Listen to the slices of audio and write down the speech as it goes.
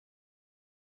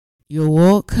You're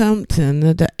welcome to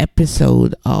another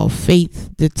episode of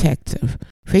Faith Detective.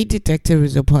 Faith Detective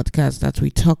is a podcast that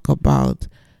we talk about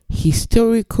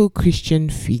historical Christian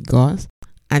figures,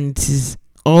 and it is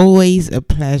always a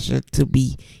pleasure to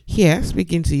be here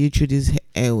speaking to you through these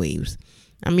airwaves.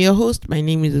 I'm your host. My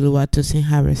name is Oluwatosin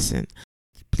Harrison.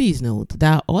 Please note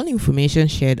that all information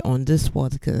shared on this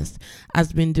podcast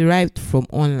has been derived from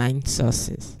online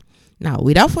sources. Now,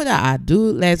 without further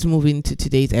ado, let's move into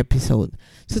today's episode.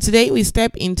 So today we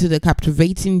step into the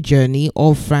captivating journey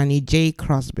of Fanny J.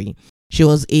 Crosby. She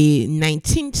was a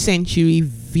 19th century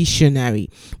visionary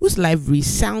whose life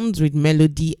resounds with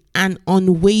melody and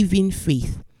unwavering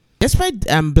faith. Despite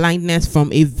blindness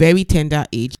from a very tender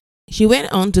age, she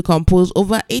went on to compose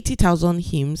over 80,000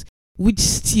 hymns, which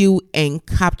still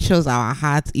encaptures our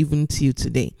hearts even till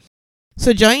today.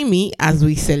 So join me as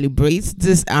we celebrate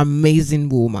this amazing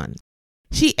woman.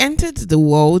 She entered the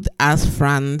world as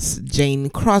Frances Jane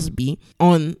Crosby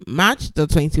on March the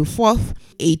 24th,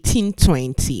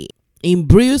 1820, in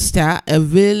Brewster, a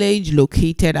village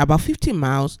located about 50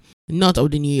 miles north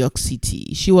of the New York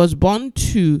City. She was born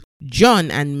to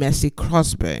John and Mercy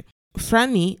Crosby.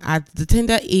 Fanny, at the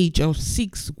tender age of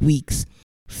 6 weeks,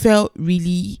 fell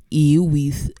really ill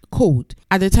with cold.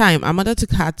 At the time, her mother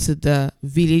took her to the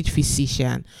village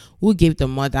physician, who gave the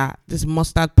mother this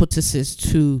mustard poultice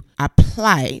to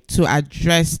apply to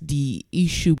address the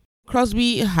issue.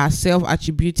 Crosby herself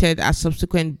attributed her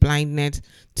subsequent blindness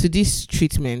to this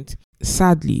treatment.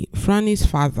 Sadly, Fanny's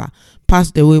father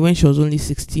passed away when she was only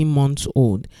 16 months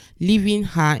old, leaving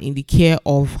her in the care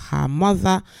of her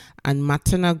mother and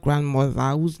maternal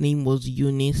grandmother, whose name was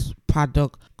Eunice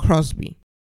Paddock Crosby.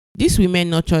 These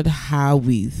women nurtured her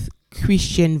with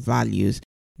Christian values.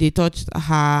 They taught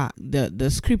her the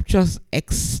scriptures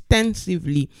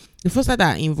extensively. They fostered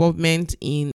her involvement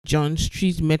in John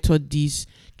Street Methodist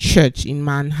Church in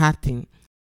Manhattan.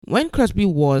 When Crosby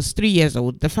was 3 years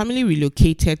old, the family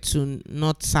relocated to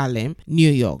North Salem,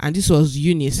 New York, and this was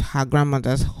Eunice, her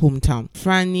grandmother's hometown.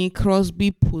 Fanny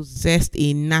Crosby possessed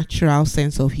a natural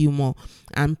sense of humor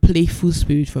and playful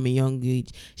spirit from a young age.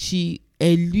 She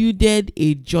eluded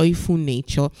a joyful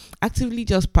nature, actively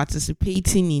just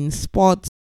participating in sports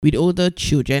with older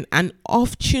children and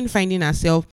often finding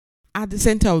herself at the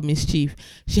center of mischief.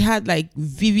 She had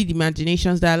vivid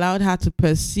imaginations that allowed her to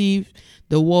perceive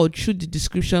the world through the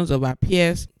descriptions of her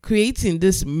peers, creating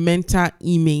this mental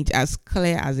image as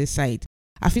clear as a sight.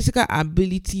 Her physical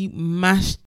ability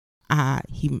matched her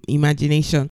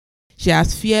imagination. She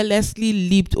has fearlessly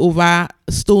leaped over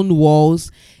stone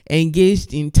walls,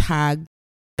 engaged in tag.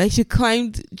 She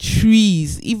climbed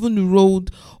trees, even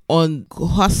rode on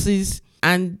horses,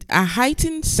 and a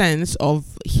heightened sense of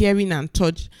hearing and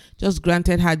touch just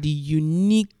granted her the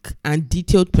unique and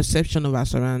detailed perception of her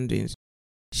surroundings.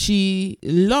 She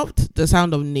loved the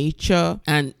sound of nature,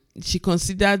 and she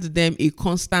considered them a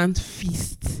constant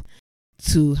feast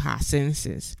to her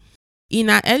senses. In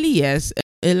her early years,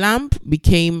 a lamb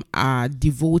became a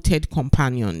devoted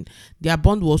companion. Their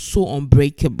bond was so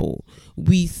unbreakable,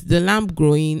 with the lamb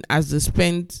growing as they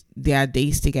spent their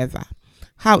days together.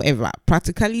 However,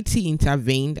 practicality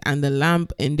intervened and the lamb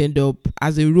ended up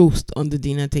as a roast on the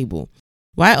dinner table.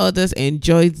 While others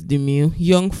enjoyed the meal,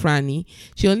 young Fanny,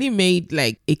 she only made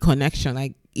a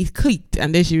connection, it clicked,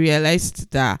 and then she realized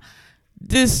that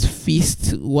this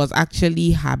feast was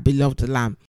actually her beloved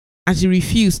lamb. And she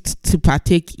refused to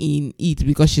partake in it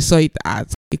because she saw it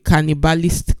as a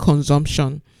cannibalist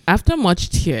consumption. After much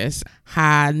tears,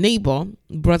 her neighbor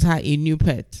brought her a new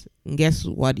pet. And guess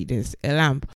what it is? A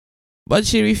lamb. But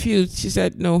she refused. She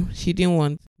said no, she didn't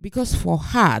want. Because for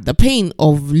her, the pain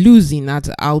of losing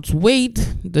had outweighed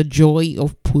the joy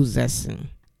of possessing.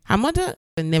 Her mother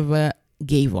never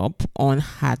gave up on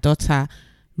her daughter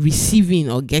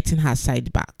receiving or getting her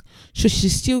sight back, so she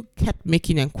still kept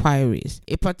making inquiries.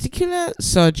 A particular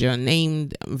surgeon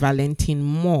named Valentine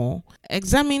Moore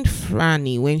examined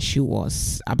Fanny when she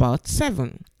was about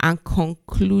 7 and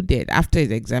concluded after his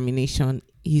examination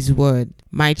his word,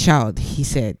 "My child," he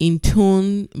said, in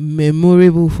tone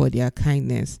memorable for their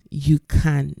kindness, "you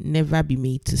can never be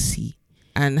made to see."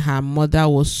 And her mother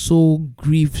was so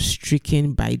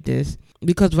grief-stricken by this,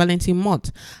 because Valentine Mott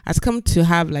has come to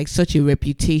have such a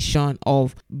reputation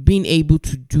of being able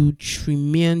to do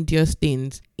tremendous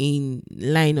things in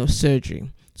line of surgery.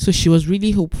 So she was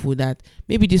really hopeful that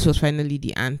maybe this was finally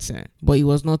the answer, but it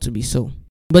was not to be so.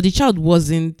 But the child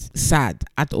wasn't sad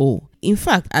at all. In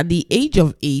fact, at the age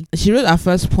of 8, she wrote her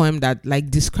first poem that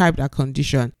described her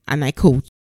condition, and I quote,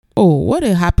 "Oh, what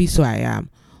a happy soul I am.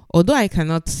 Although I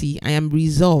cannot see, I am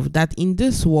resolved that in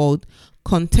this world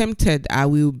contented I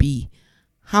will be.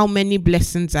 how many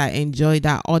blessings I enjoy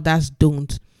that others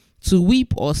don't. To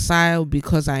weep or sigh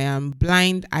because I am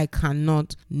blind, I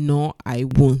cannot, nor I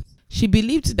won't. She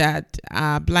believed that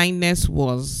blindness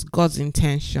was God's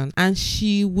intention, and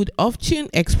she would often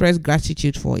express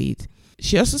gratitude for it.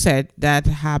 She also said that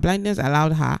her blindness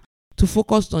allowed her to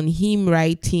focus on hymn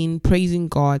writing, praising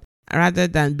God, rather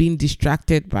than being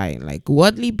distracted by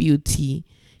worldly beauty.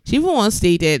 She even once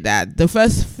stated that the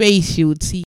first face she would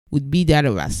see would be that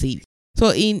of her Savior.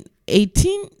 So in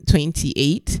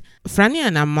 1828, Fanny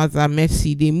and her mother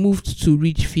Mercy, they moved to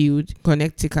Ridgefield,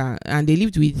 Connecticut, and they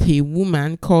lived with a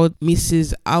woman called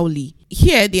Mrs. Hawley.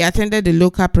 Here, they attended the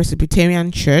local Presbyterian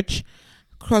church.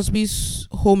 Crosby's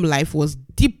home life was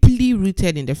deeply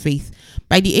rooted in the faith.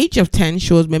 By the age of 10,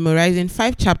 she was memorizing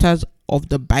 5 chapters of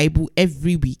the Bible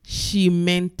every week. She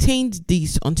maintained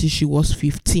this until she was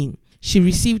 15. She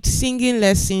received singing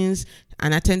lessons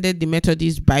and attended the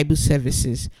Methodist Bible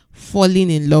services,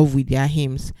 falling in love with their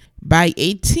hymns. By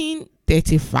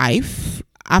 1835,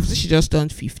 after she just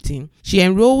turned 15, she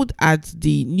enrolled at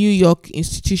the New York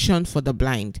Institution for the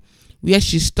Blind, where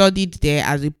she studied there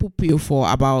as a pupil for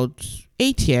about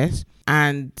 8 years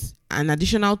and an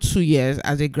additional 2 years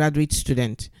as a graduate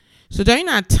student. So during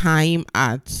her time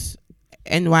at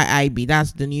NYIB,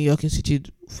 that's the New York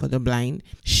Institute for the Blind,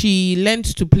 she learned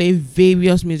to play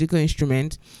various musical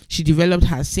instruments. She developed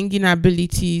her singing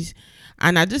abilities,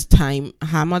 and at this time,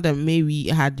 her mother Mary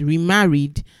had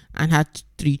remarried and had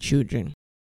 3 children.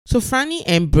 So Fanny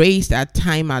embraced her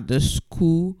time at the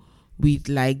school with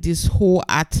this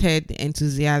wholehearted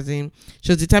enthusiasm.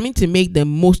 She was determined to make the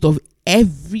most of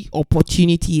every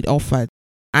opportunity it offered,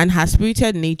 and her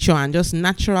spirited nature and just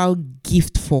natural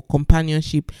gift for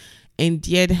companionship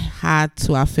endeared her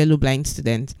to her fellow blind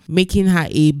students, making her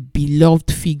a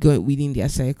beloved figure within their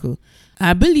circle.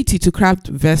 Her ability to craft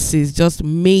verses just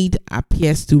made her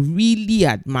peers to really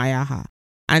admire her,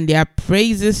 and their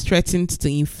praises threatened to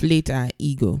inflate her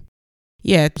ego.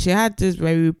 Yet she had this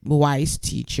very wise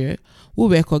teacher who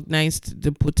recognized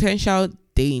the potential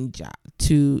danger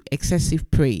to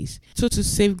excessive praise. So to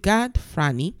safeguard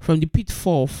Fanny from the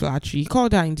pitfall of flattery, he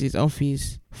called her into his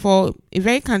office for a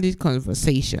very candid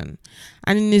conversation,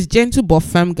 and in his gentle but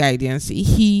firm guidance,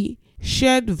 he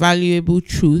shared valuable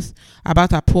truth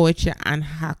about her poetry and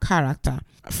her character.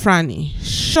 Fanny,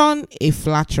 shun a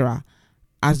flatterer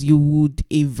as you would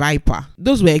a viper.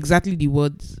 Those were exactly the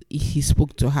words he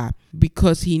spoke to her,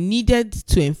 because he needed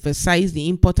to emphasize the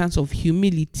importance of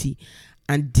humility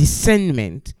and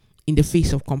discernment in the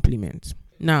face of compliments.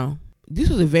 Now, this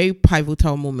was a very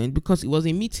pivotal moment because it was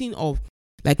a meeting of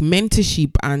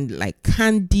mentorship and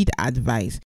candid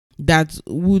advice that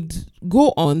would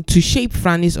go on to shape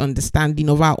Fanny's understanding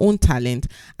of her own talent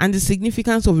and the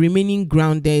significance of remaining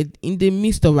grounded in the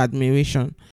midst of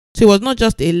admiration. So it was not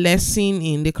just a lesson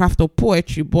in the craft of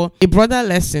poetry, but a broader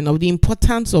lesson of the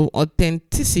importance of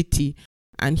authenticity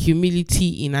and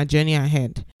humility in her journey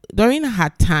ahead. During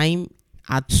her time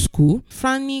at school,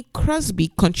 Fanny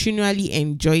Crosby continually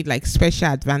enjoyed special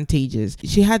advantages.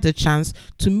 She had the chance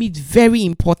to meet very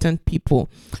important people.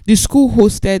 The school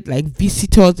hosted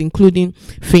visitors, including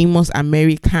famous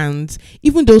Americans.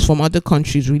 Even those from other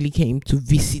countries really came to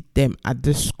visit them at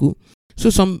the school. So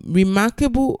some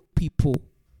remarkable people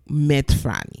met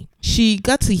Fanny. She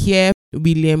got to hear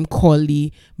William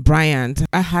Corley Bryant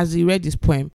as he read his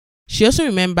poem. She also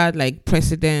remembered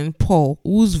President Paul,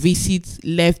 whose visit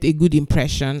left a good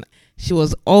impression. She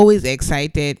was always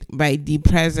excited by the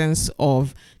presence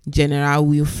of General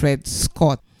Wilfred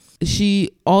Scott.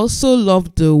 She also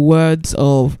loved the words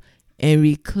of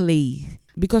Henry Clay,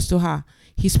 because to her,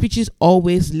 his speeches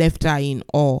always left her in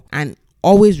awe and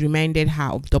always reminded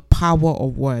her of the power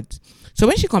of words. So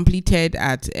when she completed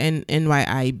at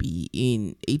NYIB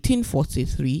in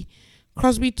 1843,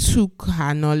 Crosby took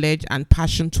her knowledge and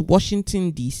passion to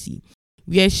Washington, D.C.,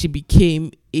 where she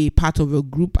became a part of a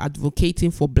group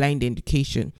advocating for blind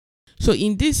education. So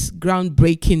in this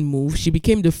groundbreaking move, she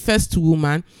became the first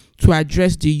woman to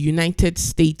address the United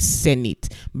States Senate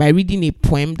by reading a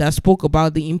poem that spoke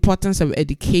about the importance of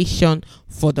education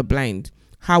for the blind.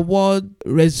 Her word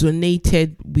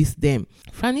resonated with them.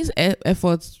 Fanny's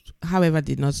efforts, however,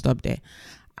 did not stop there.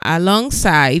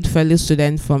 Alongside fellow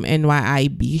students from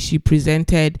NYIB, she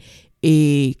presented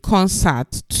a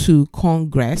concert to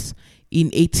Congress in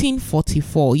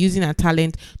 1844, using her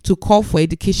talent to call for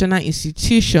educational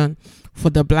institutions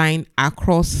for the blind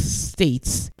across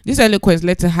states. This eloquence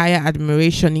led to higher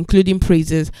admiration, including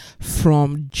praises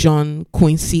from John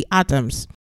Quincy Adams.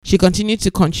 She continued to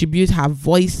contribute her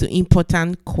voice to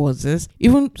important causes,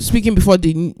 even speaking before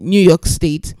the New York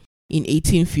State in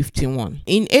 1851.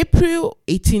 In April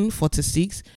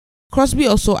 1846, Crosby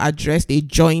also addressed a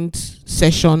joint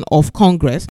session of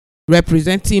Congress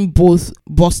representing both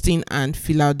Boston and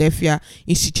Philadelphia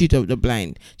Institute of the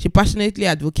Blind. She passionately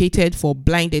advocated for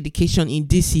blind education in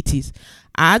these cities.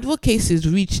 Her advocacies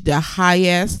reached the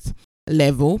highest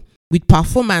level with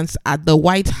performance at the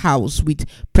White House with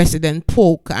President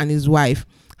Polk and his wife.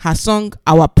 Her song,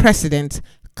 Our President,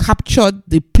 captured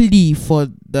the plea for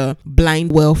the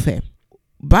blind welfare.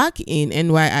 Back in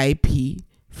NYIP,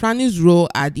 Fanny's role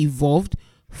had evolved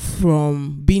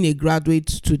from being a graduate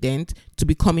student to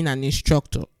becoming an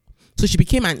instructor. So she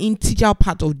became an integral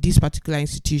part of this particular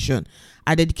institution.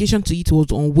 Her dedication to it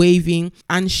was unwavering,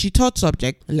 and she taught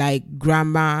subjects like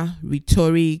grammar,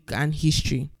 rhetoric, and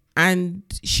history. And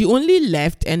she only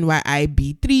left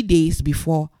NYIB 3 days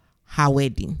before her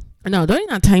wedding. Now, during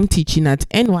her time teaching at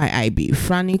NYIB,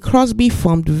 Fanny Crosby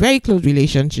formed a very close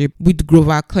relationship with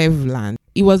Grover Cleveland.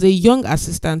 He was a young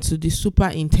assistant to the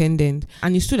superintendent,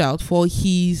 and he stood out for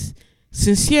his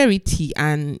sincerity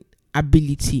and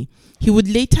ability. He would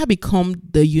later become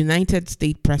the United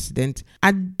States president.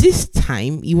 At this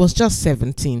time, he was just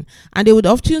 17, and they would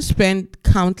often spend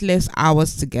countless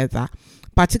hours together,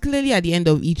 particularly at the end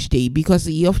of each day, because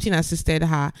he often assisted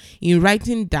her in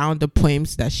writing down the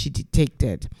poems that she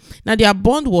detected. Now, their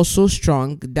bond was so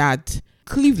strong that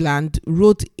Cleveland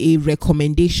wrote a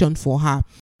recommendation for her,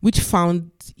 which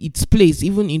found its place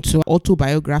even into an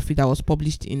autobiography that was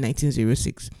published in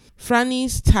 1906.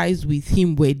 Fanny's ties with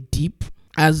him were deep,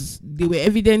 as they were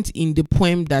evident in the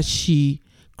poem that she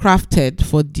crafted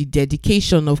for the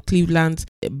dedication of Cleveland's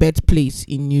birthplace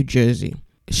in New Jersey.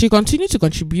 She continued to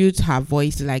contribute her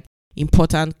voice to like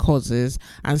important causes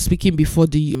and speaking before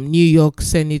the New York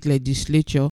Senate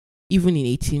legislature even in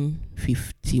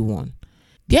 1851.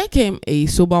 There came a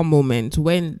sober moment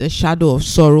when the shadow of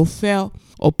sorrow fell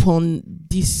upon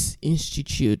this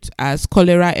institute as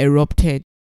cholera erupted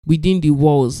within the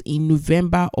walls in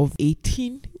November of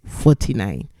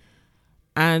 1849.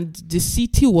 And the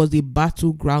city was a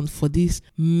battleground for this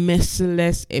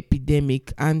merciless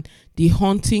epidemic, and the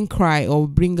haunting cry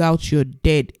of "Bring out your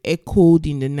dead" echoed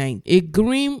in the night, a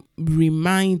grim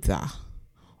reminder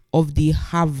of the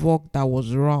havoc that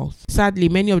was wrought. Sadly,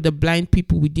 many of the blind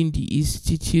people within the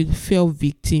institute fell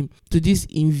victim to this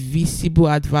invisible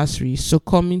adversary,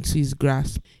 succumbing to his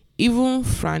grasp. Even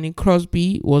Fanny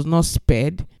Crosby was not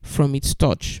spared from its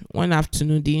touch. One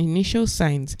afternoon, the initial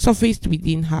signs surfaced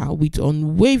within her. With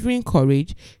unwavering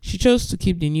courage, she chose to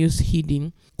keep the news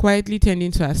hidden, quietly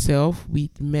tending to herself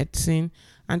with medicine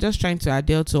and just trying to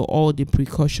adhere to all the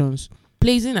precautions.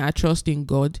 Placing her trust in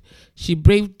God, she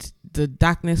braved the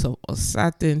darkness of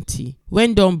uncertainty.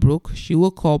 When dawn broke, she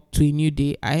woke up to a new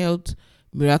day, her health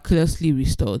miraculously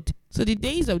restored. So the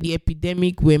days of the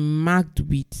epidemic were marked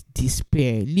with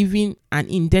despair, leaving an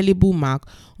indelible mark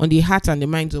on the hearts and the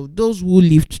minds of those who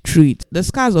lived through it. The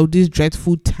scars of this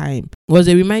dreadful time was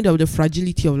a reminder of the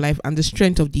fragility of life and the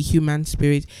strength of the human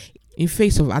spirit in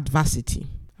face of adversity.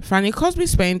 Fanny Crosby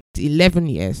spent 11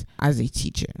 years as a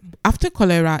teacher. After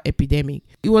cholera epidemic,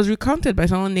 it was recounted by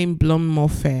someone named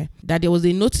Blondmore that there was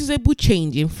a noticeable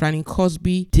change in Fanny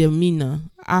Crosby's demeanor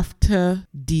after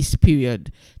this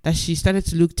period, that she started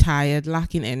to look tired,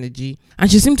 lacking energy, and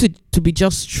she seemed to be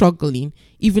just struggling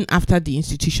even after the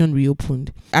institution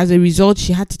reopened. As a result,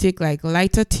 she had to take like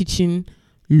lighter teaching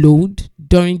load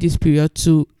during this period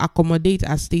to accommodate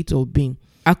her state of being.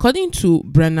 According to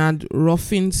Bernard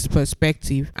Ruffin's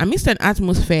perspective, amidst an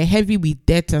atmosphere heavy with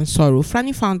death and sorrow,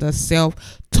 Fanny found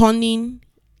herself turning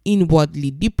inwardly,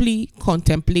 deeply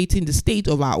contemplating the state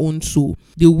of her own soul.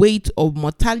 The weight of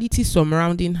mortality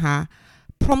surrounding her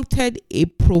prompted a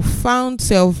profound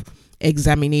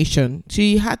self-examination.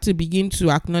 She had to begin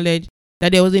to acknowledge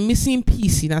that there was a missing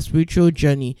piece in her spiritual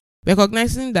journey.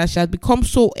 Recognizing that she had become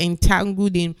so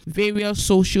entangled in various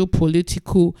social,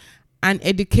 political, and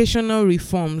educational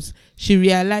reforms, she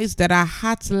realized that her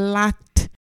heart lacked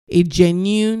a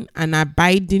genuine and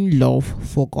abiding love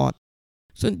for God.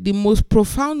 So the most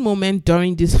profound moment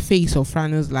during this phase of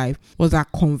Fanny's life was her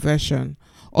conversion.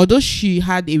 Although she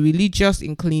had a religious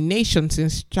inclination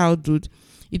since childhood,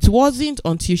 it wasn't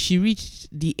until she reached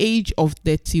the age of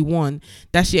 31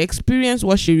 that she experienced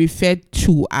what she referred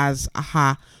to as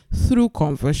her through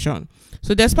conversion.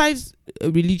 So despite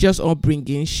religious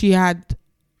upbringing, she had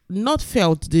not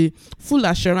felt the full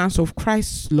assurance of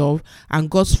Christ's love and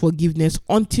God's forgiveness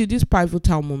until this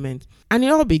pivotal moment. And it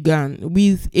all began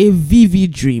with a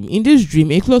vivid dream. In this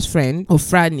dream, a close friend of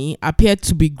Fanny appeared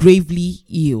to be gravely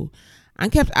ill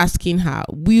and kept asking her,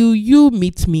 "Will you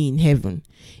meet me in heaven?"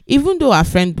 Even though her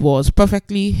friend was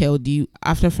perfectly healthy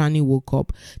after Fanny woke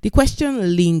up, the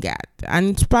question lingered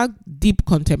and sparked deep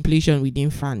contemplation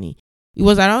within Fanny. It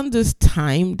was around this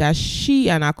time that she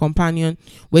and her companion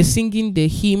were singing the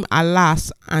hymn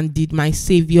 "Alas, and did my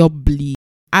Savior bleed."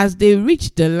 As they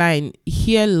reached the line,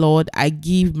 "Here, Lord, I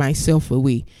give myself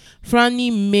away," Fanny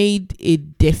made a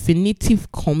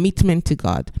definitive commitment to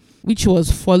God, which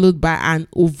was followed by an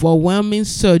overwhelming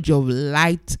surge of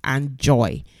light and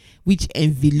joy, which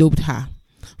enveloped her.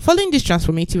 Following this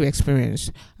transformative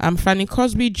experience, Fanny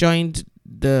Crosby joined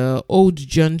the Old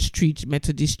John Street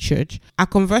Methodist Church. Her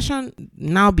conversion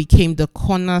now became the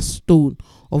cornerstone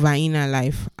of her inner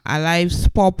life, her life's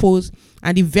purpose,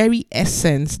 and the very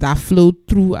essence that flowed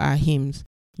through her hymns.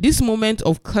 This moment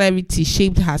of clarity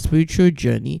shaped her spiritual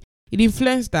journey. It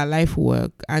influenced her life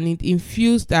work, and it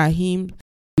infused her hymns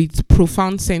with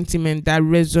profound sentiment that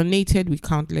resonated with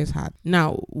countless hearts.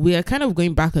 Now, we are kind of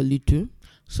going back a little.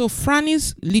 So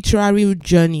Fanny's literary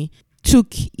journey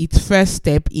took its first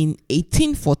step in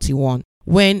 1841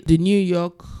 when the New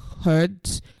York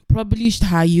Herald published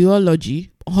her eulogy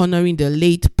honoring the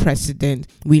late President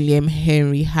William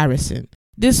Henry Harrison.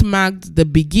 This marked the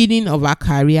beginning of her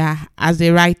career as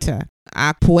a writer.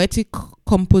 Her poetic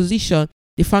composition,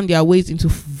 they found their ways into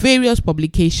various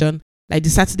publications like the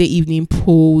Saturday Evening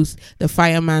Post, the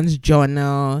Fireman's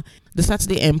Journal, the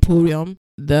Saturday Emporium,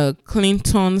 the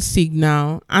Clinton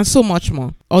Signal, and so much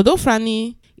more. Although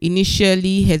Fanny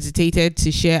initially hesitated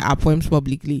to share her poems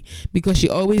publicly because she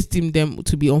always deemed them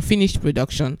to be unfinished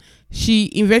production, she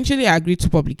eventually agreed to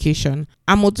publication.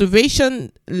 Her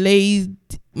motivation lay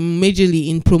majorly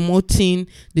in promoting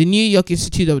the New York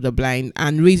Institute of the Blind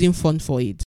and raising funds for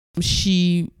it.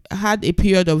 She had a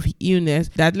period of illness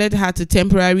that led her to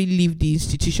temporarily leave the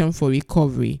institution for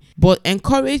recovery. But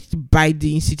encouraged by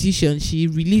the institution, she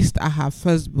released her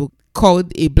first book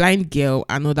called A Blind Girl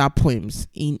and Other Poems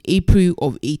in April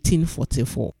of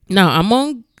 1844. Now,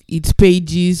 among its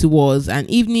pages was an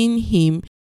evening hymn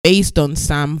based on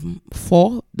Psalm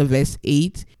 4, the verse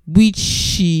 8, which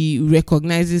she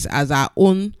recognizes as her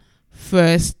own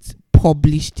first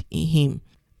published hymn.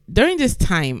 During this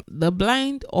time, the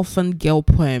Blind Orphan Girl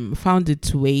poem found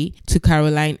its way to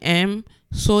Caroline M.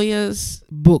 Sawyer's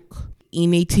book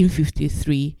in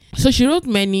 1853. So she wrote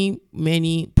many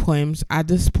poems at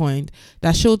this point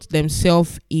that showed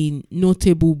themselves in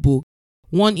notable books.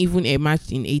 One even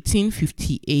emerged in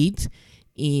 1858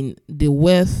 in The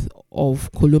Wealth of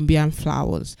Colombian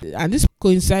Flowers. And this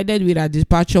coincided with her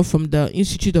departure from the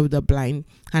Institute of the Blind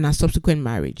and her subsequent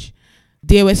marriage.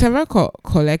 There were several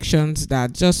collections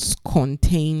that just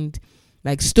contained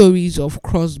like stories of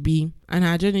Crosby, and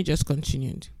her journey just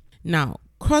continued. Now,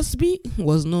 Crosby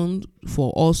was known for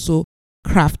also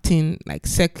crafting like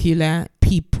secular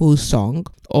people song,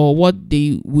 or what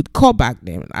they would call back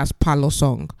then as parlor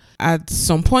song. At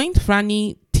some point,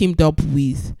 Fanny teamed up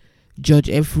with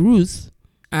George F. Ruth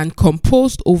and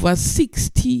composed over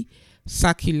 60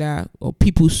 secular or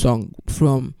people song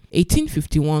from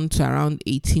 1851 to around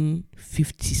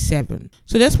 1857.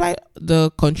 So despite the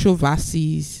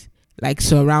controversies like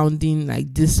surrounding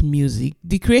like this music,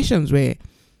 the creations were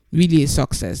really a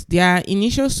success. Their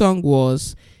initial song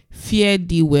was Fare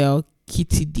Thee Well,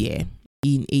 Kitty Dear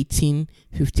in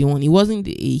 1851. It wasn't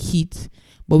a hit,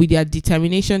 but with their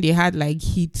determination, they had like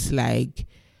hits like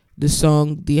the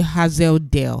song The Hazel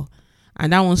Dell,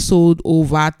 and that one sold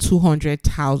over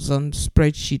 200,000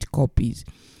 spreadsheet copies.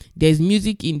 There's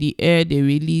Music in the Air. They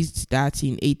released that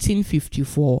in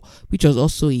 1854, which was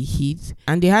also a hit,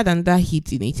 and they had another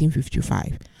hit in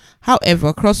 1855.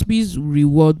 However, Crosby's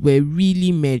reward were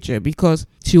really major because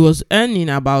she was earning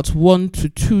about $1 to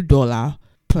 $2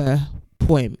 per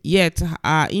poem. Yet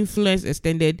her influence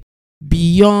extended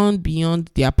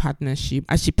beyond their partnership,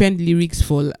 as she penned lyrics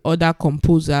for other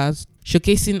composers,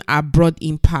 showcasing her broad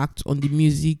impact on the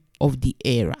music of the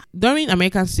era. During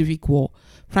American Civil War,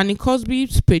 Fanny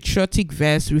Crosby's patriotic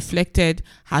verse reflected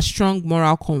her strong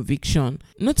moral conviction.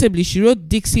 Notably, she wrote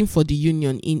Dixie for the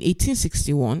Union in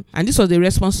 1861, and this was a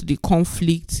response to the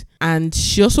conflict. And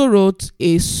she also wrote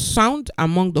A Sound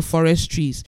Among the Forest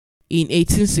Trees in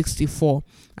 1864,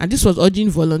 and this was urging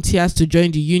volunteers to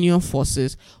join the Union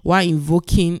forces while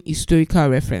invoking historical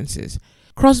references.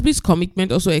 Crosby's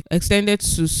commitment also extended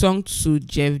to songs to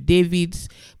Jeff Davis,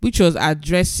 which was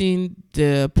addressing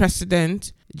the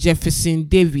President Jefferson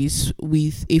Davis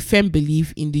with a firm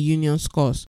belief in the Union's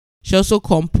cause. She also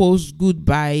composed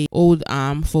Goodbye Old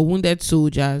Arm for wounded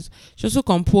soldiers. She also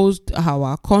composed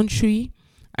Our Country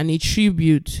and a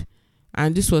tribute,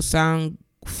 and this was sung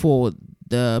for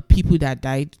the people that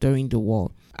died during the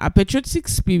war. her patriotic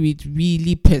spirit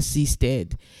really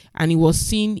persisted, and it was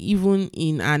seen even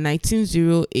in her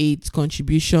 1908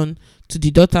 contribution to the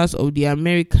Daughters of the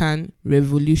American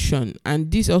Revolution,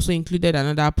 and this also included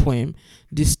another poem,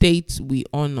 The State We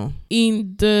Honor.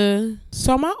 In the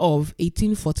summer of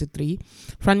 1843,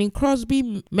 Fanny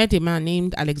Crosby met a man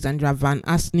named Alexander Van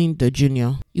Asning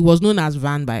Jr. He was known as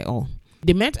Van by all.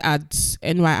 They met at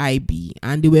NYIB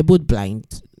and they were both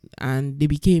blind, and they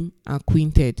became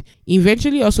acquainted. He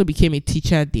eventually also became a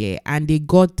teacher there, and they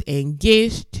got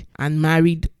engaged and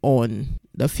married on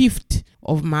the 5th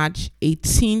of March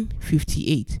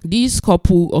 1858. This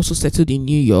couple also settled in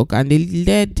New York, and they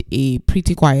led a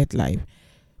pretty quiet life.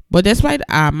 But despite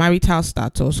her marital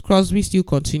status, Crosby still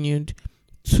continued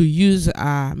to use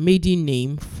her maiden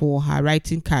name for her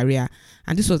writing career,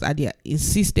 and this was at the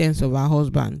insistence of her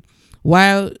husband,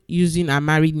 while using her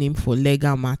married name for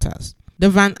legal matters. The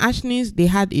Van Ashnings, they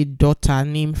had a daughter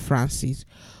named Frances,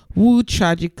 who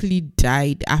tragically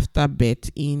died after birth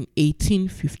in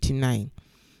 1859.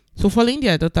 So following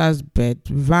their daughter's birth,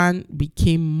 Van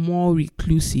became more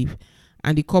reclusive,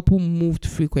 and the couple moved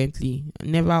frequently,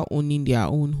 never owning their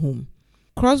own home.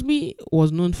 Crosby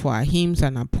was known for her hymns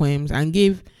and her poems, and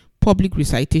gave public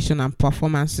recitation and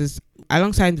performances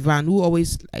alongside Van, who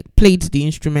always played the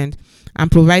instrument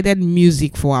and provided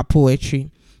music for her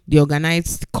poetry. They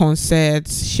organized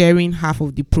concerts, sharing half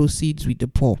of the proceeds with the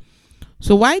poor.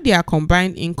 So while their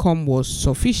combined income was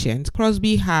sufficient,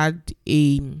 Crosby had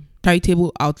a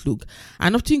charitable outlook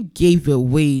and often gave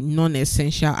away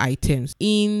non-essential items.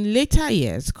 In later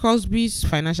years, Crosby's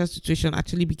financial situation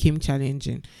actually became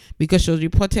challenging because she was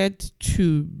reported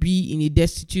to be in a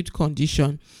destitute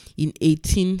condition in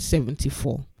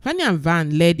 1874. Fanny and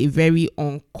Van led a very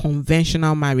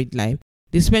unconventional married life.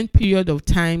 They spent period of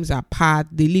times apart.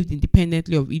 They lived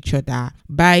independently of each other.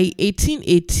 By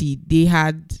 1880, they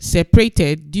had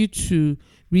separated due to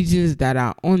reasons that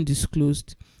are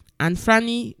undisclosed. And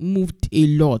Fanny moved a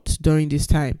lot during this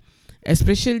time,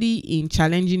 especially in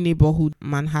challenging neighborhood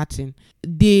Manhattan.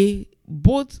 They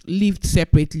both lived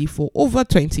separately for over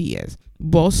 20 years,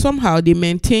 but somehow they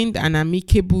maintained an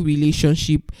amicable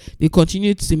relationship. They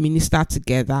continued to minister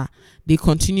together. They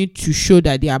continued to show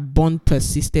that their bond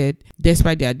persisted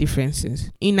despite their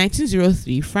differences. In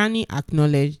 1903, Fanny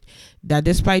acknowledged that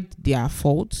despite their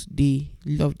faults, they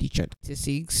loved each other.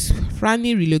 1906,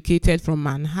 Fanny relocated from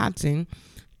Manhattan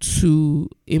to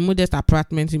a modest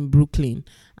apartment in Brooklyn,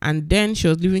 and then she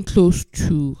was living close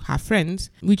to her friends,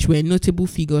 which were notable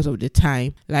figures of the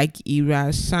time like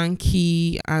Ira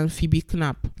Sankey and Phoebe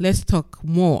Knapp. Let's talk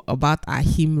more about her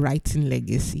hymn writing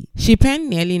legacy. She penned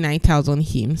nearly 9,000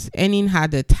 hymns, earning her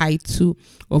the title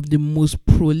of the most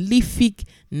prolific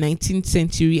 19th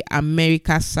century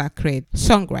America sacred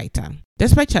songwriter.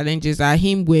 Despite challenges, her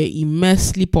hymns were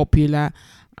immensely popular,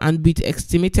 and with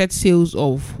estimated sales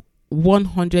of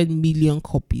 100 million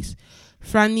copies.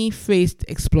 Fanny faced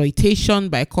exploitation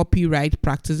by copyright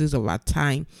practices of her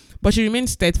time, but she remained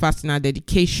steadfast in her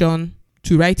dedication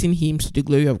to writing hymns to the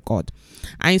glory of God.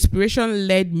 Her inspiration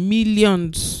led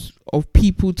millions of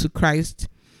people to Christ,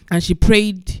 and she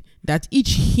prayed that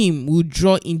each hymn would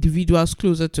draw individuals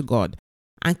closer to God,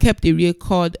 and kept a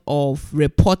record of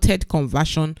reported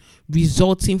conversion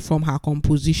resulting from her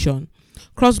composition.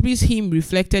 Crosby's hymn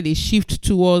reflected a shift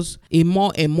towards a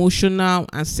more emotional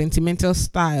and sentimental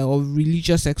style of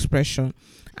religious expression,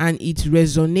 and it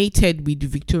resonated with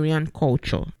Victorian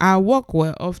culture. Her work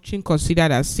were often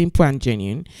considered as simple and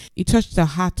genuine. It touched the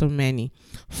heart of many,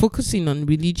 focusing on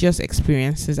religious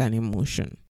experiences and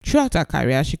emotion. Throughout her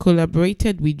career, she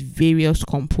collaborated with various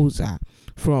composers,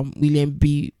 from William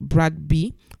B.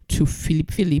 Bradby to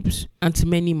Philip Phillips, and to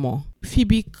many more.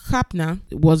 Phoebe Kapner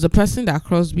was the person that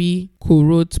Crosby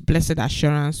co-wrote Blessed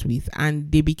Assurance with,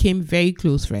 and they became very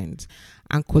close friends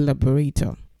and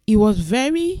collaborators. It was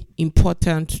very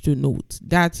important to note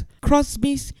that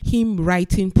Crosby's hymn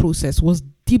writing process was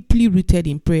deeply rooted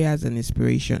in prayers and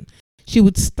inspiration. She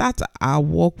would start her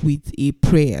work with a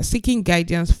prayer, seeking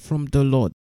guidance from the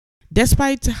Lord.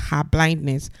 Despite her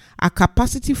blindness, her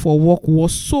capacity for work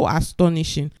was so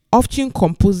astonishing, often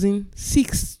composing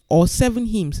 6 or 7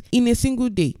 hymns in a single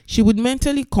day. She would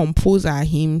mentally compose her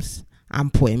hymns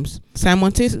and poems,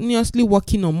 simultaneously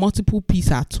working on multiple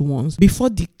pieces at once before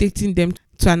dictating them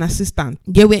to an assistant.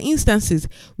 There were instances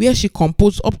where she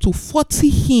composed up to 40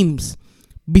 hymns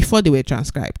before they were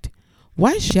transcribed.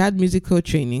 While she had musical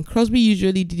training, Crosby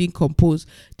usually didn't compose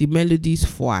the melodies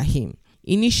for her hymn.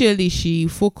 Initially, she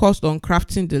focused on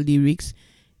crafting the lyrics.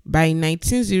 By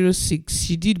 1906,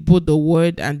 she did both the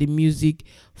word and the music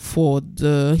for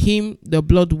the hymn, The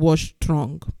Blood Washed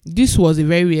Throng. This was a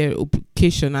very rare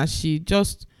occasion, as she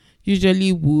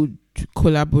usually would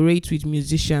collaborate with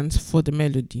musicians for the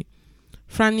melody.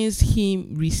 Fanny's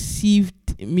hymn received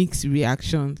mixed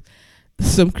reactions.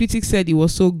 Some critics said it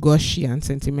was so gushy and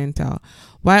sentimental,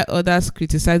 while others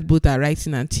criticized both her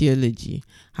writing and theology.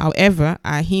 However,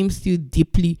 her hymn still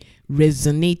deeply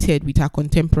resonated with her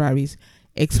contemporaries,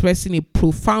 expressing a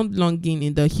profound longing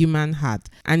in the human heart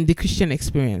and the Christian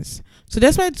experience. So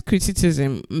despite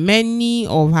criticism, many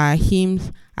of her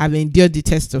hymns have endured the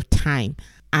test of time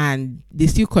and they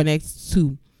still connect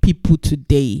to people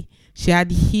today. She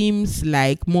had hymns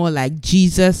more like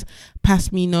Jesus,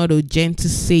 Pass Me Not, O Gentle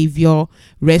Savior,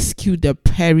 Rescue the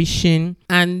Perishing.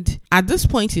 And at this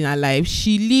point in her life,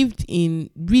 she lived in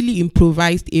really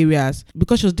improvised areas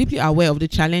because she was deeply aware of the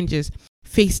challenges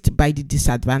faced by the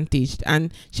disadvantaged.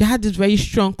 And she had this very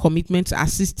strong commitment to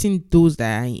assisting those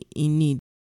that are in need.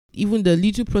 Even the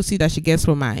little proceeds that she gets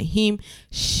from her hymn,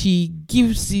 she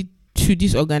gives it to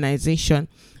this organization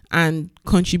and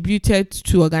contributed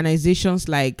to organizations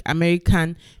like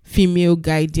American Female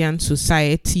Guardian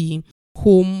Society,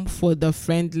 Home for the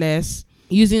Friendless,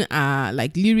 using our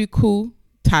lyrical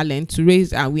talent to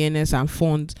raise awareness and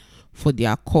funds for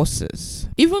their causes.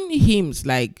 Even hymns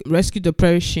like Rescue the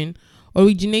Perishing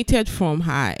originated from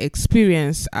her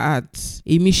experience at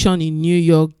a mission in New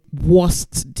York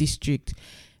Worst District.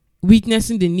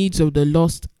 Witnessing the needs of the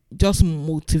lost just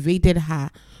motivated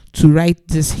her to write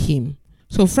this hymn.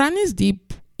 So Fanny's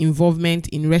deep involvement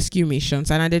in rescue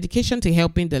missions and her dedication to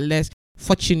helping the less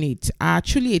fortunate are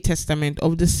truly a testament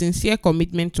of the sincere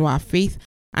commitment to her faith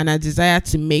and her desire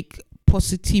to make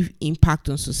positive impact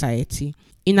on society.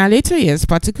 In her later years,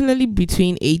 particularly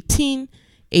between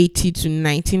 1880 to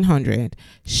 1900,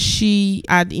 she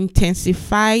had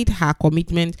intensified her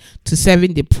commitment to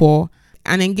serving the poor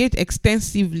and engaged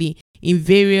extensively in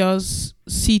various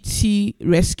city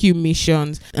rescue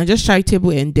missions and just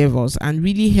charitable endeavors and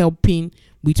really helping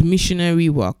with missionary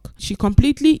work. She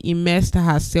completely immersed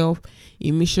herself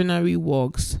in missionary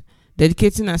works,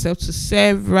 dedicating herself to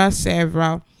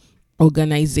several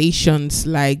organizations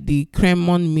like the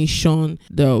Cremon Mission,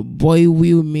 the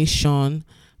Boywell Mission,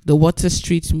 the Water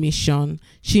Street Mission.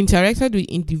 She interacted with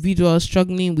individuals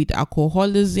struggling with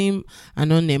alcoholism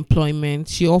and unemployment.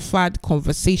 She offered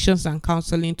conversations and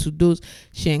counseling to those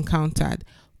she encountered.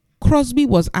 Crosby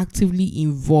was actively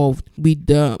involved with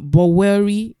the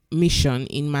Bowery Mission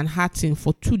in Manhattan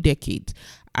for 2 decades,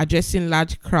 addressing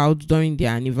large crowds during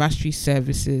their anniversary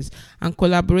services and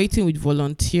collaborating with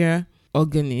volunteer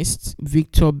organist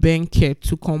Victor Benker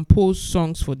to compose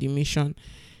songs for the mission.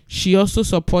 She also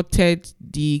supported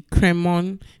the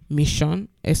Cremon Mission,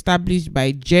 established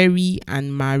by Jerry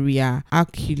and Maria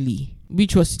Arculi,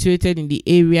 which was situated in the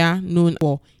area known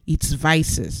for its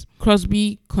vices.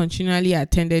 Crosby continually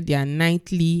attended their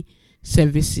nightly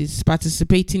services,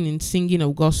 participating in singing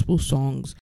of gospel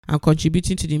songs and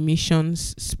contributing to the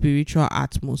mission's spiritual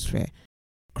atmosphere.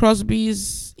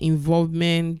 Crosby's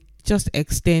involvement just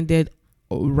extended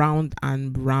round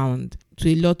and round to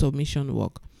a lot of mission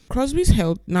work. Crosby's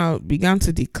health now began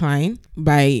to decline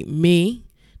by May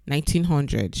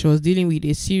 1900. She was dealing with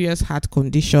a serious heart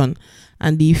condition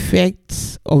and the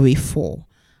effects of a fall.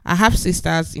 Her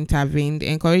half-sisters intervened,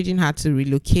 encouraging her to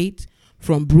relocate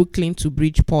from Brooklyn to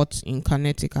Bridgeport in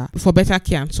Connecticut for better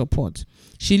care and support.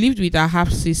 She lived with her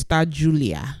half-sister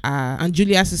Julia and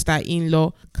Julia's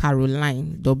sister-in-law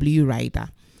Caroline W. Ryder.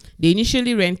 They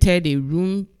initially rented a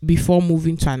room before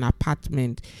moving to an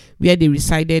apartment where they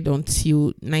resided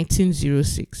until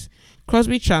 1906.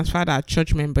 Crosby transferred her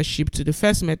church membership to the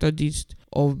First Methodist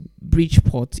of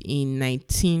Bridgeport in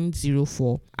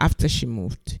 1904 after she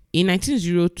moved. In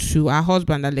 1902, her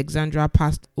husband Alexandra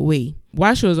passed away.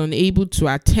 While she was unable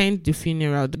to attend the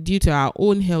funeral due to her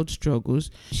own health struggles,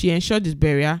 she ensured his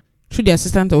burial through the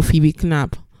assistance of Phoebe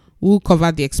Knapp, who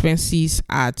covered the expenses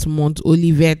at Mount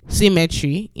Olivet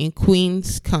Cemetery in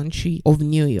Queens County of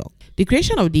New York. The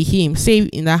creation of the hymn, Save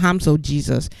in the Arms of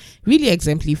Jesus, really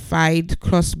exemplified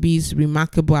Crosby's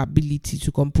remarkable ability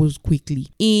to compose quickly.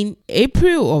 In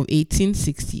April of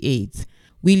 1868,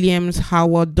 Williams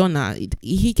Howard Donald,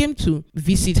 he came to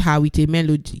visit her with a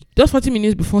melody just 40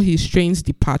 minutes before his train's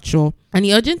departure, and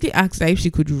he urgently asked her if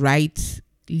she could write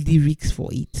lyrics for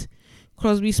it.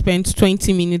 Crosby spent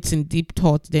 20 minutes in deep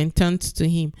thought, then turned to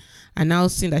him,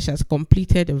 announcing that she has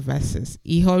completed the verses.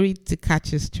 He hurried to catch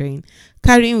his train,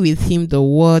 carrying with him the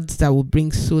words that would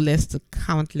bring solace to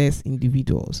countless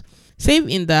individuals. Save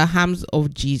in the Arms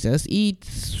of Jesus, it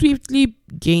swiftly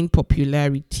gained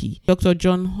popularity. Dr.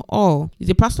 John Hall is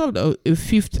a pastor of the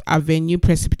Fifth Avenue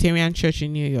Presbyterian Church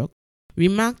in New York,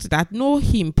 remarked that no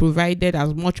hymn provided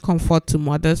as much comfort to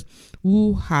mothers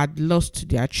who had lost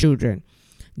their children.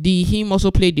 The hymn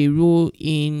also played a role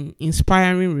in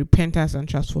inspiring repentance and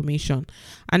transformation.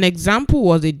 An example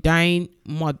was a dying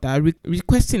mother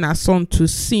requesting her son to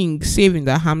sing "Save in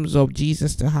the Arms of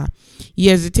Jesus" to her. He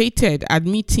hesitated,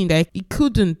 admitting that he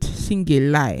couldn't sing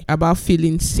a lie about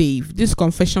feeling saved. This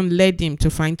confession led him to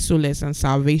find solace and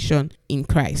salvation in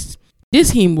Christ.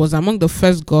 This hymn was among the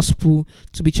first gospel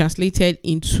to be translated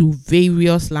into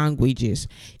various languages.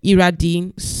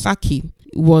 Iradine Saki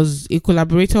was a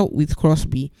collaborator with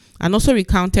Crosby and also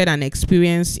recounted an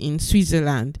experience in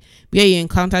Switzerland where he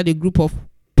encountered a group of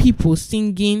people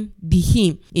singing the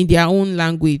hymn in their own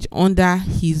language under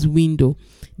his window.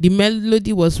 The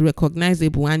melody was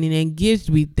recognizable and he engaged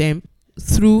with them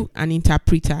through an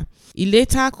interpreter. He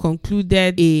later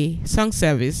concluded a song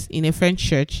service in a French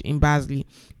church in Basel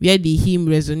where the hymn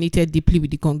resonated deeply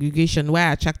with the congregation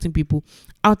while attracting people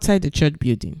outside the church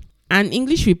building. An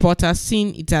English reporter,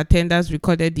 seeing its attendance,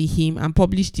 recorded the hymn and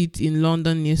published it in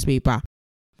London newspaper.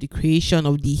 The creation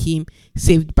of the hymn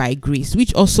 "Saved by Grace,"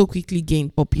 which also quickly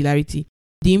gained popularity.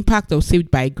 The impact of "Saved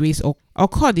by Grace"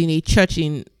 occurred in a church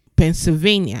in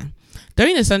Pennsylvania.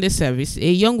 During a Sunday service,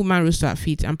 a young woman rose to her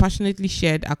feet and passionately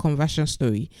shared her conversion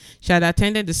story. She had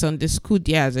attended the Sunday school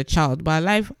there as a child, but her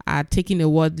life had taken a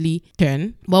worldly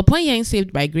turn. But upon hearing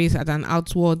 "Saved by Grace" at an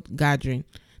outward gathering,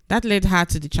 that led her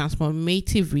to the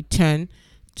transformative return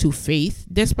to faith.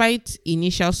 Despite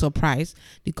initial surprise,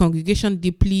 the congregation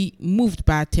deeply moved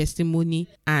by her testimony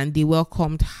and they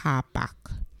welcomed her back.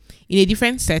 In a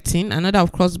different setting, another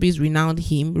of Crosby's renowned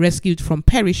hymn, "Rescued from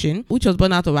Perishing," which was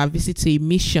born out of her visit to a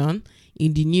mission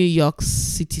in the New York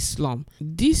City slum.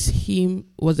 This hymn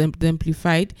was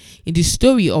exemplified in the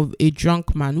story of a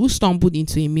drunk man who stumbled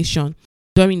into a mission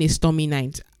during a stormy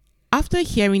night. After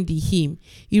hearing the hymn,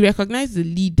 he recognized the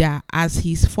leader as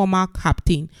his former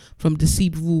captain from the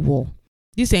Civil War.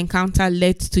 This encounter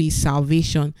led to his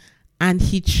salvation and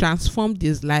he transformed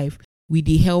his life with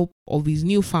the help of his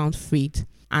newfound faith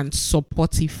and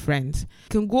supportive friends.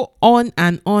 You can go on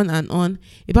and on and on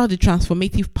about the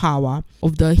transformative power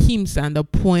of the hymns and the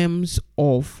poems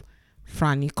of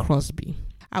Fanny Crosby.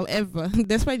 However,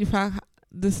 despite the fact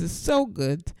this is so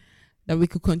good that we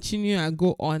could continue and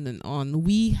go on,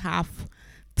 we have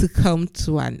to come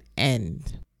to an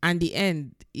end. And the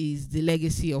end is the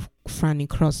legacy of Fanny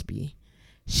Crosby.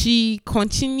 She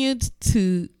continued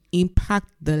to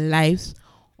impact the lives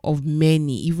of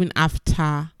many even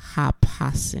after her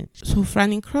passing. So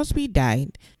Fanny Crosby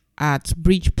died at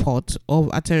Bridgeport of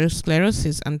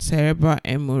atherosclerosis and cerebral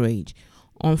hemorrhage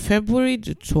on February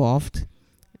the 12th,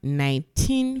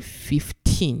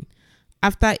 1915,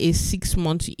 after a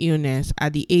 6-month illness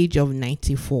at the age of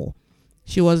 94.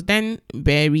 She was then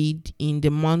buried in the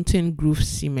Mountain Grove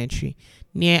Cemetery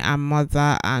near her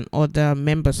mother and other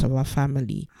members of her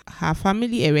family. Her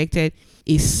family erected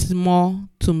a small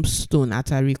tombstone at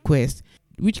her request,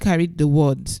 which carried the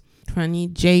words, "Fanny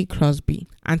J. Crosby,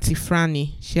 Auntie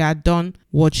Fanny, she had done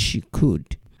what she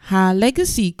could." Her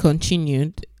legacy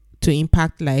continued to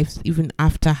impact lives even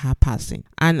after her passing,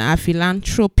 and her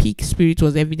philanthropic spirit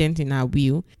was evident in her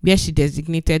will, where she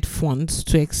designated funds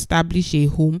to establish a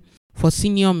home for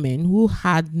senior men who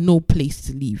had no place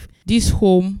to live. This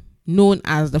home, known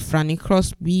as the Fanny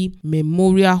Crosby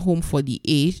Memorial Home for the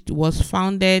Aged, was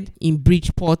founded in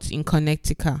Bridgeport in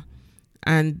Connecticut,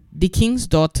 and the King's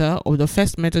daughter of the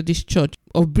First Methodist Church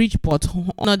of Bridgeport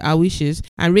honored her wishes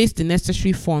and raised the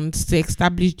necessary funds to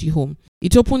establish the home.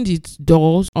 It opened its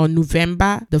doors on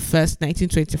November the 1st,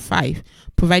 1925,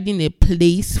 providing a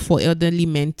place for elderly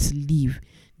men to live.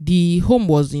 The home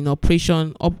was in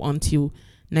operation up until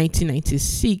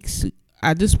 1996.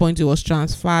 At this point, it was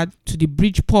transferred to the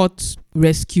Bridgeport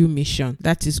Rescue Mission.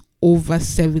 That is over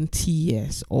 70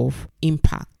 years of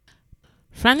impact.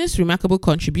 Fanny's remarkable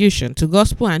contribution to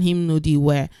gospel and hymnody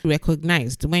were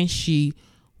recognized when she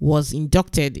was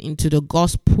inducted into the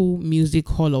Gospel Music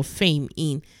Hall of Fame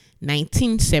in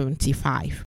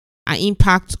 1975. Her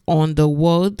impact on the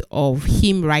world of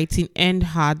hymn writing earned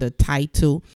her the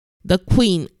title the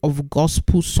Queen of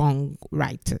Gospel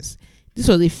Songwriters. This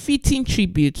was a fitting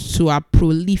tribute to her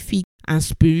prolific and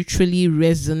spiritually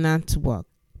resonant work.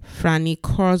 Fanny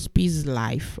Crosby's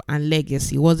life and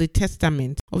legacy was a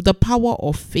testament of the power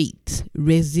of faith,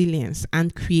 resilience,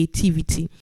 and creativity.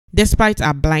 Despite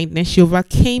her blindness, she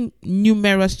overcame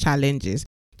numerous challenges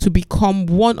to become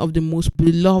one of the most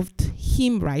beloved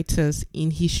hymn writers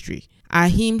in history. Her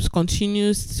hymns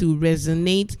continues to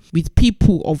resonate with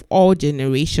people of all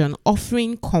generations,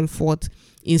 offering comfort,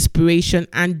 inspiration,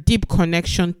 and deep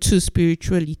connection to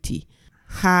spirituality.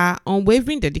 Her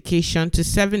unwavering dedication to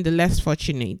serving the less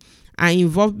fortunate, her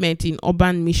involvement in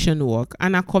urban mission work,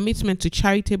 and her commitment to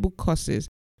charitable causes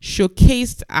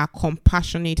showcased her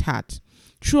compassionate heart.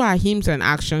 Through her hymns and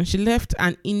actions, she left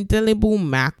an indelible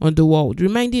mark on the world,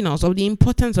 reminding us of the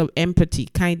importance of empathy,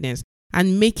 kindness,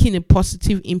 and making a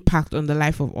positive impact on the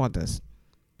life of others.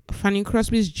 Fanny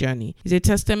Crosby's journey is a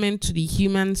testament to the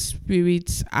human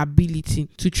spirit's ability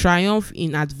to triumph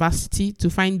in adversity, to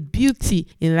find beauty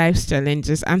in life's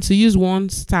challenges, and to use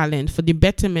one's talent for the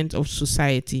betterment of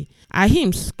society. Our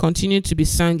hymns continue to be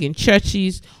sung in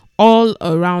churches all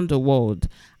around the world.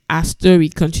 Our story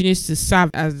continues to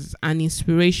serve as an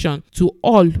inspiration to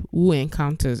all who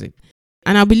encounters it.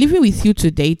 And I'll be leaving with you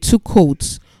today 2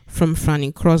 quotes from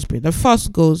Fanny Crosby. The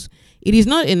first goes, "It is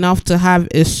not enough to have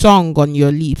a song on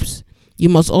your lips. You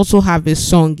must also have a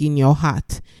song in your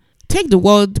heart. Take the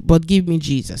world, but give me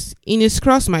Jesus. In his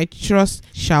cross my trust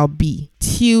shall be,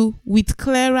 till with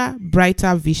clearer,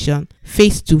 brighter vision,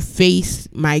 face to face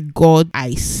my God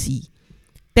I see."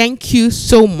 Thank you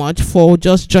so much for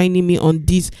just joining me on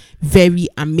this very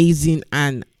amazing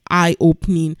and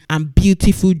eye-opening and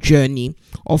beautiful journey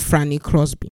of Fanny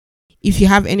Crosby. If you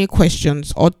have any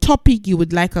questions or topic you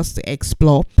would like us to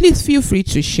explore, please feel free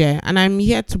to share, and I'm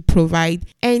here to provide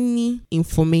any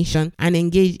information and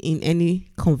engage in any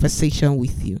conversation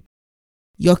with you.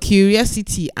 Your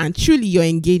curiosity and truly your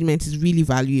engagement is really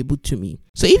valuable to me.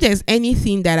 So if there's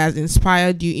anything that has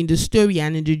inspired you in the story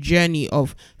and in the journey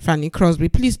of Fanny Crosby,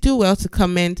 please do well to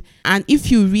comment. And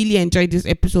if you really enjoyed this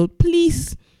episode,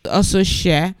 please also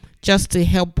share, just to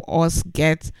help us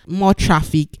get more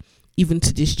traffic even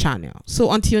to this channel. So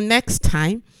until next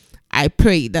time, I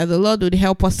pray that the Lord would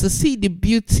help us to see the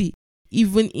beauty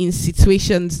even in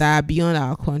situations that are beyond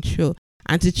our control,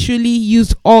 and to truly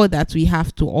use all that we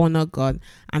have to honor God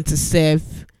and to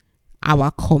serve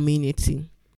our community.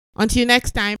 Until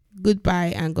next time,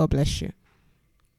 goodbye and God bless you.